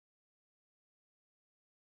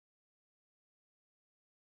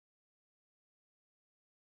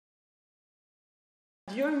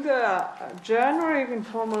During the January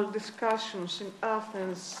informal discussions in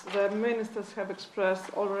Athens, the ministers have expressed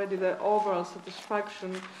already their overall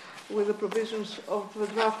satisfaction with the provisions of the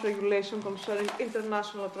draft regulation concerning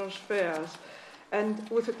international transfers and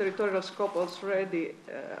with the territorial scope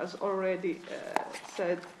as already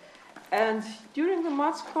said. And during the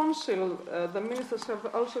March Council, the ministers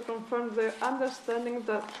have also confirmed their understanding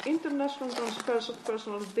that international transfers of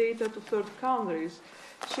personal data to third countries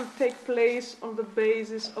should take place on the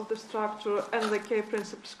basis of the structure and the key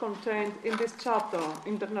principles contained in this chapter on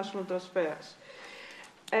international transfers.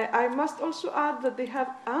 I must also add that they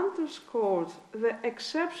have underscored the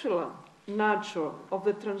exceptional nature of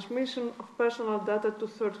the transmission of personal data to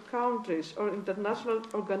third countries or international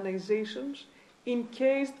organizations in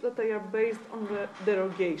case that they are based on the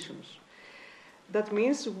derogations. That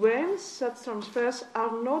means when such transfers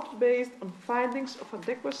are not based on findings of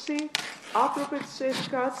adequacy, appropriate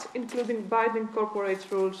safeguards, including binding corporate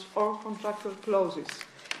rules or contractual clauses,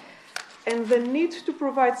 and the need to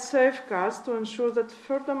provide safeguards to ensure that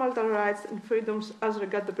fundamental rights and freedoms as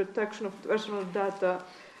regards the protection of personal data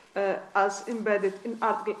as embedded in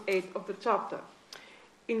Article 8 of the chapter.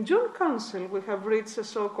 In June Council, we have reached a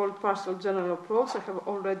so-called partial general approach. I have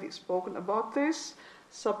already spoken about this,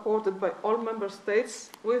 supported by all member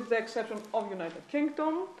states, with the exception of United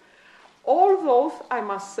Kingdom. Although, I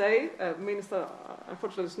must say, Minister,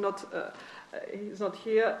 unfortunately, is not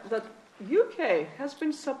here, that UK has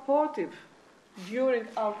been supportive during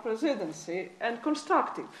our presidency and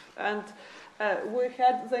constructive. And we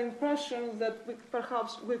had the impression that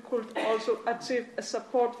perhaps we could also achieve a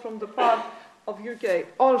support from the part of UK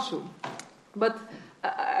also. But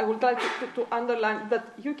I would like to underline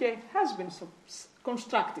that UK has been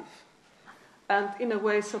constructive and in a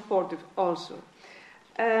way supportive also.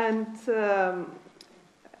 And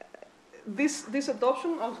this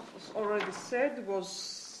adoption, as already said, was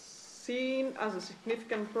seen as a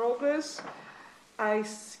significant progress. I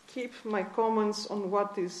skip my comments on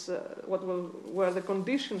what were the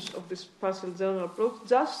conditions of this partial general approach,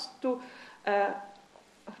 just to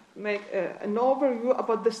make an overview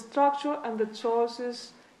about the structure and the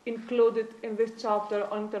choices included in this chapter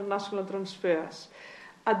on international transfers.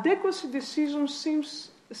 Adequacy decisions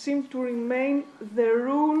seem to remain the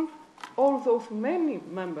rule, although many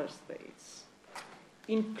member states,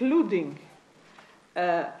 including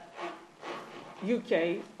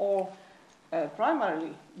UK or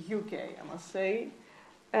primarily UK, I must say,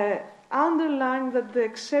 underline that the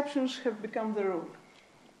exceptions have become the rule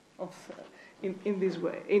in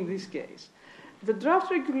this case. The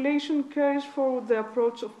draft regulation carries forward the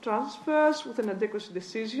approach of transfers with an adequacy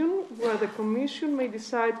decision, where the Commission may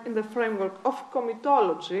decide in the framework of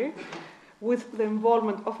comitology, with the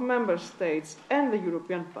involvement of Member States and the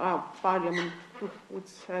European Parliament, which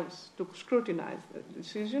has to scrutinize the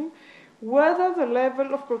decision, whether the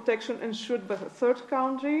level of protection ensured by the third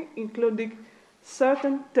country, including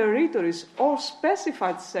certain territories or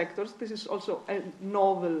specified sectors, this is also a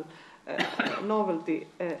novelty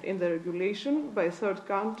in the regulation by a third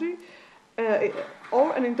country,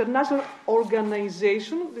 or an international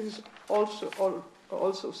organization, this is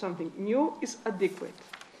also something new, is adequate.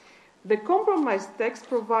 The compromise text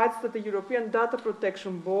provides that the European Data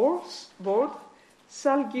Protection Board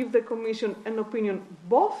shall give the Commission an opinion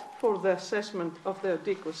both for the assessment of the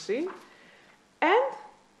adequacy and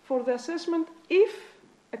for the assessment if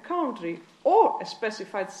a country or a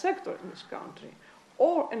specified sector in this country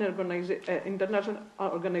or an international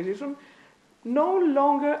organization no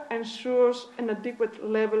longer ensures an adequate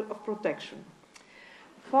level of protection.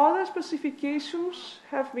 Further specifications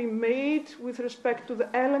have been made with respect to the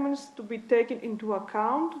elements to be taken into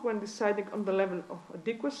account when deciding on the level of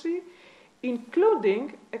adequacy,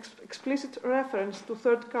 including explicit reference to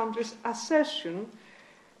third countries' accession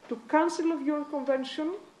to Council of Europe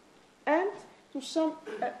Convention and to some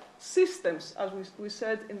systems, as we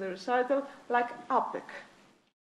said in the recital, like APEC.